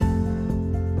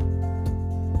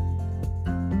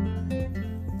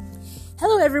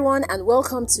Hello everyone and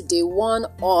welcome to day one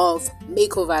of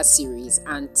Makeover series,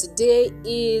 and today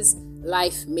is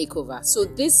Life Makeover. So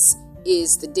this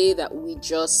is the day that we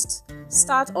just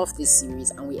start off this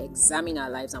series and we examine our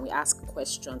lives and we ask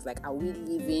questions like, are we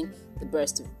living the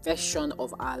best version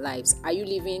of our lives? Are you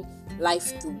living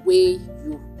life the way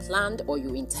you planned or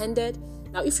you intended?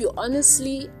 Now, if you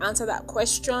honestly answer that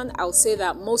question, I'll say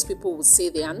that most people will say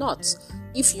they are not.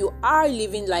 If you are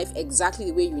living life exactly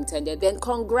the way you intended, then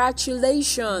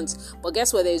congratulations. But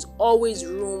guess what? There is always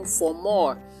room for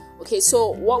more. Okay,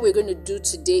 so what we're going to do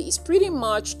today is pretty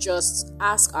much just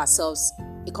ask ourselves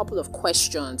a couple of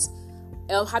questions.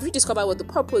 Have you discovered what the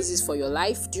purpose is for your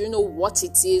life? Do you know what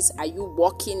it is? Are you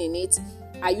walking in it?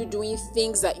 Are you doing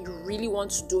things that you really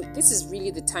want to do? This is really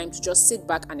the time to just sit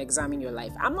back and examine your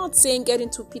life. I'm not saying get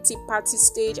into pity party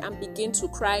stage and begin to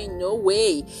cry. No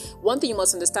way. One thing you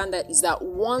must understand is that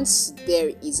once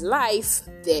there is life,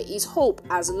 there is hope.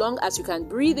 As long as you can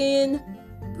breathe in,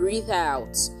 breathe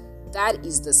out. That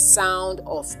is the sound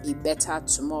of a better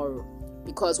tomorrow.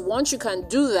 Because once you can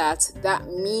do that, that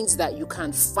means that you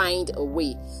can find a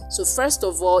way. So first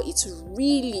of all, it's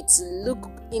really to look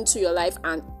into your life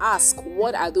and ask,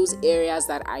 what are those areas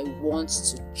that I want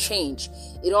to change?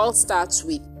 It all starts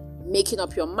with making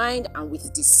up your mind and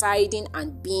with deciding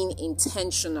and being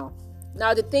intentional.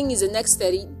 Now, the thing is, the next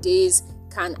 30 days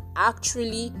can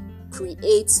actually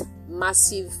create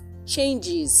massive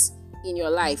changes in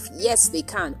your life. Yes, they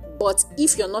can. But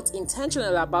if you're not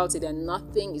intentional about it, then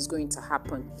nothing is going to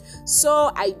happen.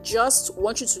 So I just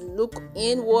want you to look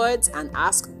inwards and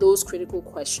ask those critical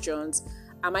questions.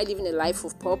 Am I living a life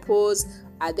of purpose?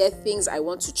 Are there things I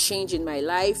want to change in my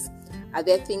life? Are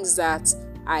there things that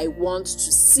I want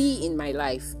to see in my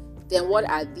life? Then what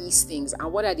are these things?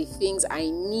 And what are the things I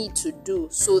need to do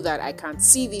so that I can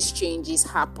see these changes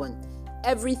happen?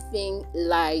 Everything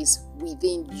lies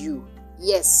within you.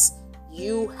 Yes,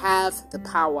 you have the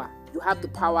power. You have the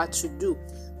power to do.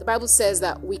 The Bible says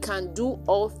that we can do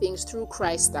all things through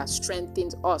Christ that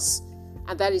strengthens us.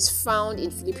 And that is found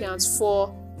in Philippians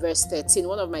 4 verse 13,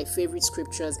 one of my favorite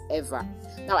scriptures ever.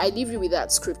 Now, I leave you with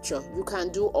that scripture. You can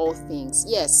do all things.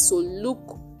 Yes, so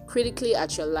look critically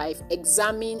at your life.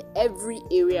 Examine every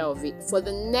area of it. For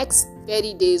the next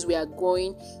 30 days, we are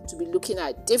going to be looking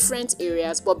at different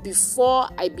areas. But before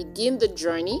I begin the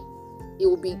journey, it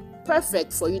will be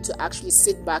perfect for you to actually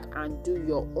sit back and do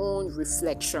your own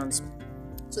reflections.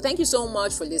 So thank you so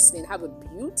much for listening. Have a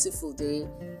beautiful day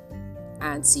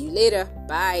and see you later.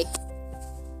 Bye.